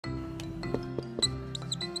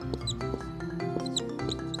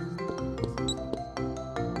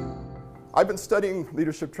I've been studying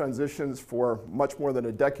leadership transitions for much more than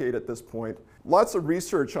a decade at this point. Lots of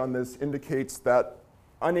research on this indicates that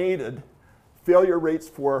unaided, failure rates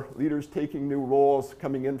for leaders taking new roles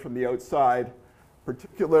coming in from the outside,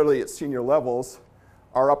 particularly at senior levels,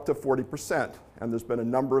 are up to 40%. And there's been a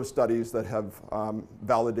number of studies that have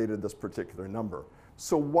validated this particular number.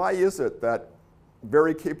 So why is it that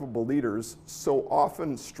very capable leaders so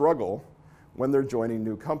often struggle when they're joining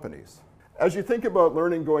new companies? As you think about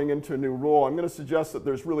learning going into a new role, I'm going to suggest that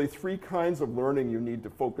there's really three kinds of learning you need to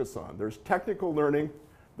focus on. There's technical learning,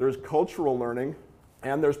 there's cultural learning,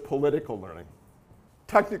 and there's political learning.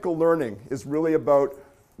 Technical learning is really about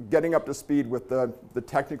getting up to speed with the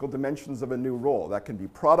technical dimensions of a new role. That can be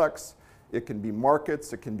products, it can be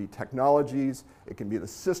markets, it can be technologies, it can be the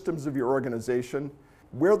systems of your organization.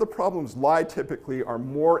 Where the problems lie typically are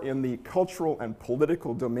more in the cultural and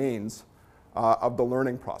political domains of the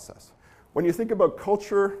learning process. When you think about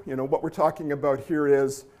culture, what we're talking about here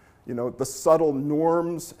is the subtle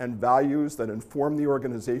norms and values that inform the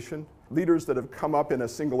organization. Leaders that have come up in a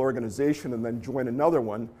single organization and then join another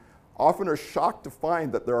one often are shocked to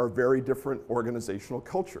find that there are very different organizational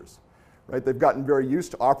cultures. Right? They've gotten very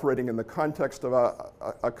used to operating in the context of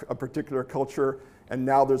a particular culture, and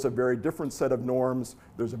now there's a very different set of norms,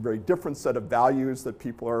 there's a very different set of values that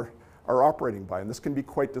people are operating by, and this can be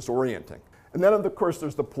quite disorienting. And then, of course,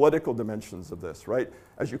 there's the political dimensions of this, right?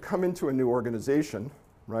 As you come into a new organization,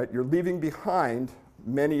 right, you're leaving behind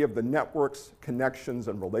many of the networks, connections,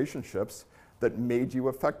 and relationships that made you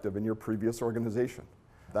effective in your previous organization.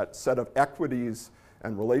 That set of equities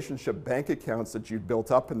and relationship bank accounts that you'd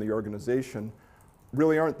built up in the organization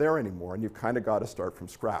really aren't there anymore, and you've kind of got to start from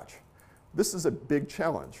scratch. This is a big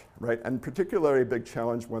challenge, right? And particularly a big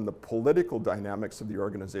challenge when the political dynamics of the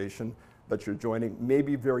organization that you're joining may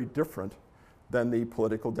be very different than the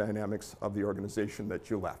political dynamics of the organization that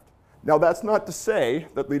you left. Now, that's not to say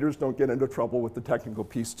that leaders don't get into trouble with the technical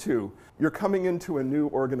piece too. You're coming into a new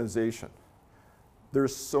organization.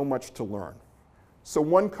 There's so much to learn. So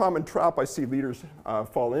one common trap I see leaders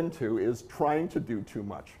fall into is trying to do too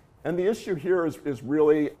much. And the issue here is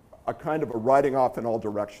really a kind of a riding off in all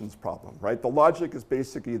directions problem, right? The logic is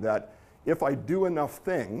basically that if I do enough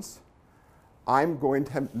things, I'm going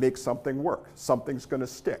to make something work. Something's going to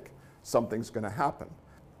stick. Something's going to happen.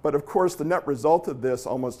 But of course, the net result of this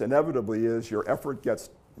almost inevitably is your effort gets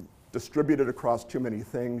distributed across too many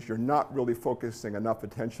things. You're not really focusing enough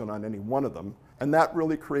attention on any one of them. And that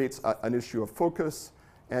really creates an issue of focus.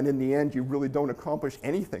 And in the end, you really don't accomplish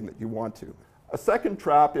anything that you want to. A second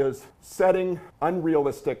trap is setting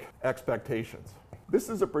unrealistic expectations. This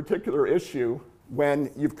is a particular issue when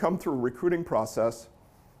you've come through a recruiting process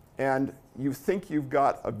and you think you've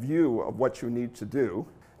got a view of what you need to do.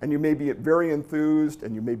 And you may be very enthused,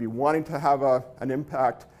 and you may be wanting to have an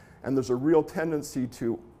impact, and there's a real tendency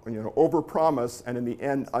to overpromise and in the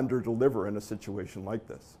end underdeliver in a situation like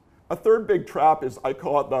this. A third big trap is, I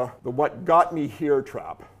call it the what got me here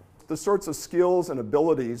trap. The sorts of skills and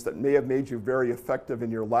abilities that may have made you very effective in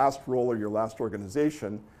your last role or your last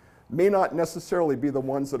organization may not necessarily be the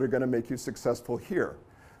ones that are going to make you successful here.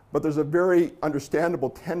 But there's a very understandable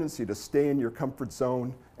tendency to stay in your comfort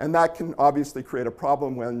zone, and that can obviously create a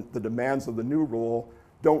problem when the demands of the new role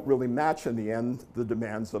don't really match in the end the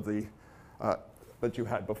demands of that you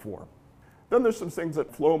had before. Then there's some things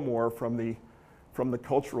that flow more from the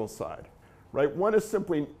cultural side, right? One is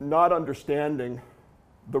simply not understanding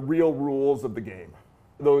the real rules of the game.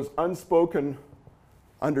 Those unspoken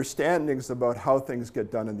understandings about how things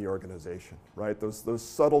get done in the organization, right? Those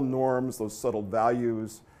subtle norms, those subtle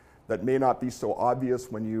values that may not be so obvious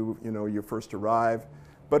when you first arrive,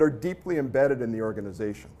 but are deeply embedded in the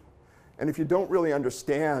organization. And if you don't really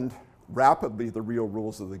understand rapidly the real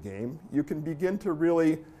rules of the game, you can begin to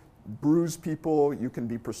really bruise people. You can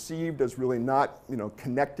be perceived as really not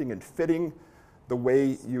connecting and fitting the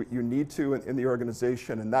way you need to in the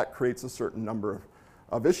organization, and that creates a certain number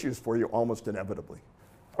of issues for you almost inevitably.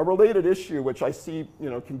 A related issue which I see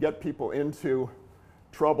can get people into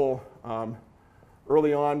trouble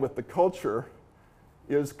early on with the culture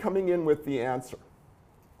is coming in with the answer.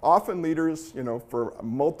 Often leaders, for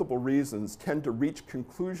multiple reasons, tend to reach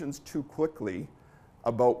conclusions too quickly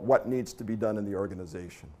about what needs to be done in the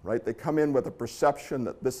organization, right? They come in with a perception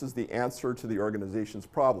that this is the answer to the organization's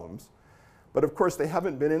problems, but of course they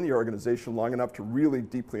haven't been in the organization long enough to really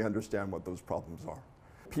deeply understand what those problems are.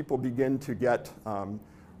 People begin to get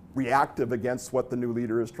reactive against what the new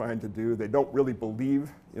leader is trying to do. They don't really believe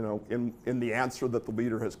in the answer that the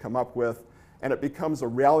leader has come up with, and it becomes a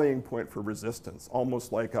rallying point for resistance,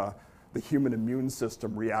 almost like the human immune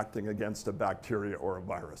system reacting against a bacteria or a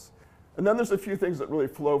virus. And then there's a few things that really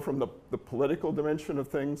flow from the political dimension of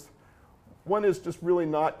things. One is just really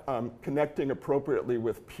not connecting appropriately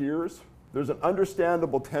with peers. There's an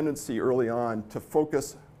understandable tendency early on to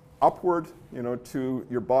focus upward, to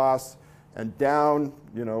your boss, and down,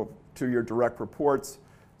 to your direct reports,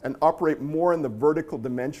 and operate more in the vertical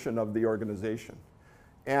dimension of the organization.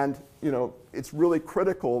 And it's really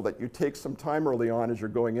critical that you take some time early on as you're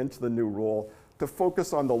going into the new role to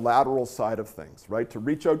focus on the lateral side of things, right? To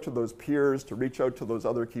reach out to those peers, to reach out to those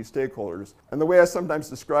other key stakeholders. And the way I sometimes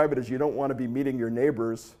describe it is you don't want to be meeting your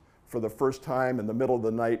neighbors for the first time in the middle of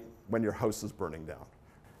the night when your house is burning down.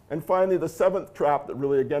 And finally, the seventh trap that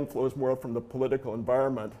really again flows more from the political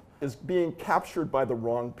environment is being captured by the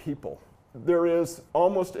wrong people. There is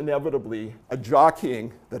almost inevitably a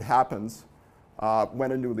jockeying that happens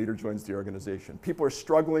when a new leader joins the organization. People are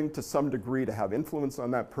struggling to some degree to have influence on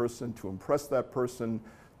that person, to impress that person,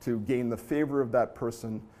 to gain the favor of that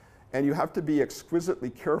person. And you have to be exquisitely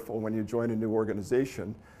careful when you join a new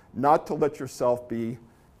organization not to let yourself be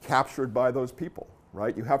captured by those people,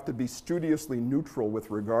 right? You have to be studiously neutral with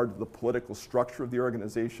regard to the political structure of the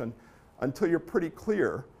organization until you're pretty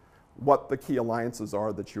clear what the key alliances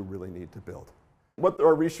are that you really need to build. What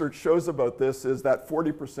our research shows about this is that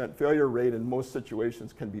 40% failure rate in most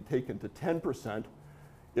situations can be taken to 10%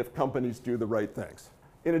 if companies do the right things.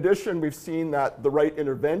 In addition, we've seen that the right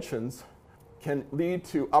interventions can lead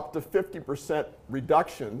to up to 50%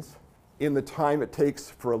 reductions in the time it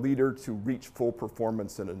takes for a leader to reach full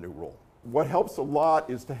performance in a new role. What helps a lot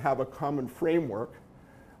is to have a common framework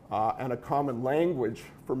and a common language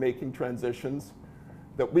for making transitions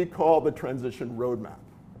that we call the transition roadmap.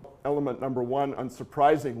 Element number one,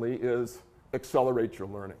 unsurprisingly, is accelerate your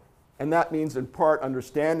learning. And that means in part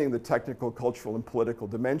understanding the technical, cultural, and political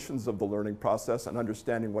dimensions of the learning process and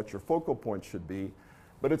understanding what your focal point should be.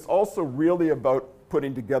 But it's also really about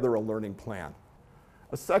putting together a learning plan.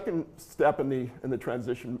 A second step in the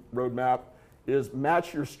transition roadmap is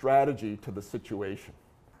match your strategy to the situation.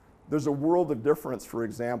 There's a world of difference, for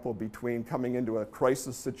example, between coming into a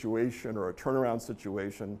crisis situation or a turnaround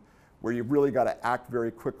situation where you've really got to act very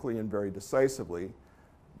quickly and very decisively,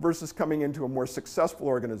 versus coming into a more successful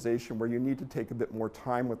organization where you need to take a bit more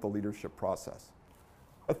time with the leadership process.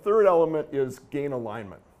 A third element is gain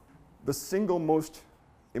alignment. The single most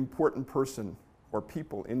important person or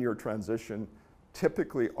people in your transition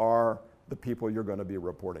typically are the people you're going to be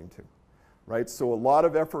reporting to, right? So a lot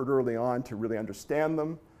of effort early on to really understand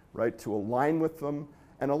them, right? To align with them,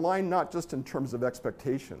 and align not just in terms of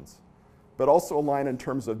expectations, but also align in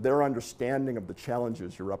terms of their understanding of the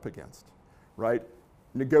challenges you're up against, right?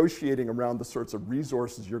 Negotiating around the sorts of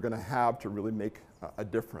resources you're going to have to really make a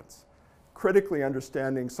difference. Critically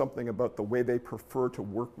understanding something about the way they prefer to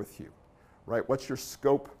work with you, right? What's your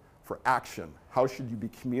scope for action? How should you be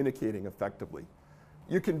communicating effectively?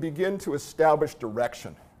 You can begin to establish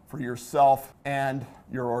direction for yourself and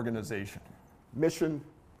your organization. Mission,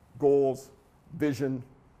 goals, vision,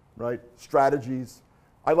 right? Strategies.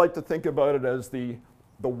 I like to think about it as the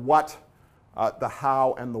what, the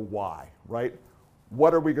how, and the why, right?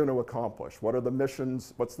 What are we going to accomplish? What are the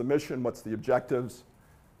missions? What's the mission? What's the objectives?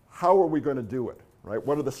 How are we going to do it, right?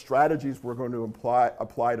 What are the strategies we're going to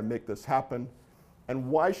apply to make this happen?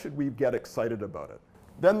 And why should we get excited about it?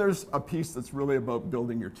 Then there's a piece that's really about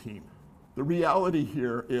building your team. The reality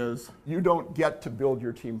here is you don't get to build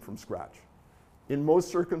your team from scratch. In most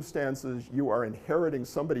circumstances, you are inheriting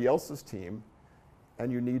somebody else's team,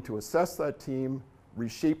 and you need to assess that team,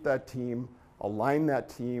 reshape that team, align that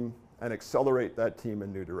team, and accelerate that team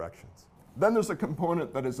in new directions. Then there's a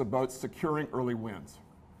component that is about securing early wins.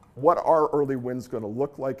 What are early wins going to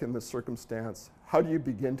look like in this circumstance? How do you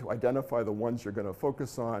begin to identify the ones you're going to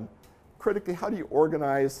focus on? Critically, how do you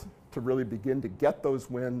organize to really begin to get those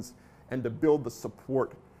wins and to build the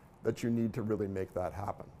support that you need to really make that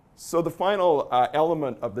happen? So the final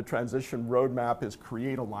element of the transition roadmap is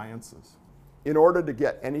create alliances. In order to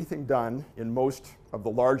get anything done in most of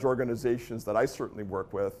the large organizations that I certainly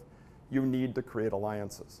work with, you need to create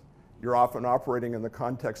alliances. You're often operating in the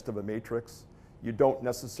context of a matrix. You don't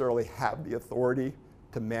necessarily have the authority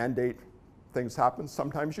to mandate things happen.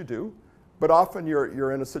 Sometimes you do, but often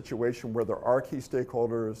you're in a situation where there are key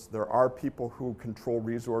stakeholders, there are people who control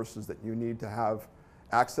resources that you need to have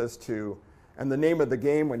access to. And the name of the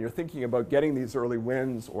game when you're thinking about getting these early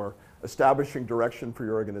wins or establishing direction for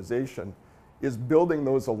your organization is building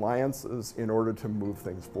those alliances in order to move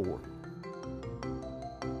things forward.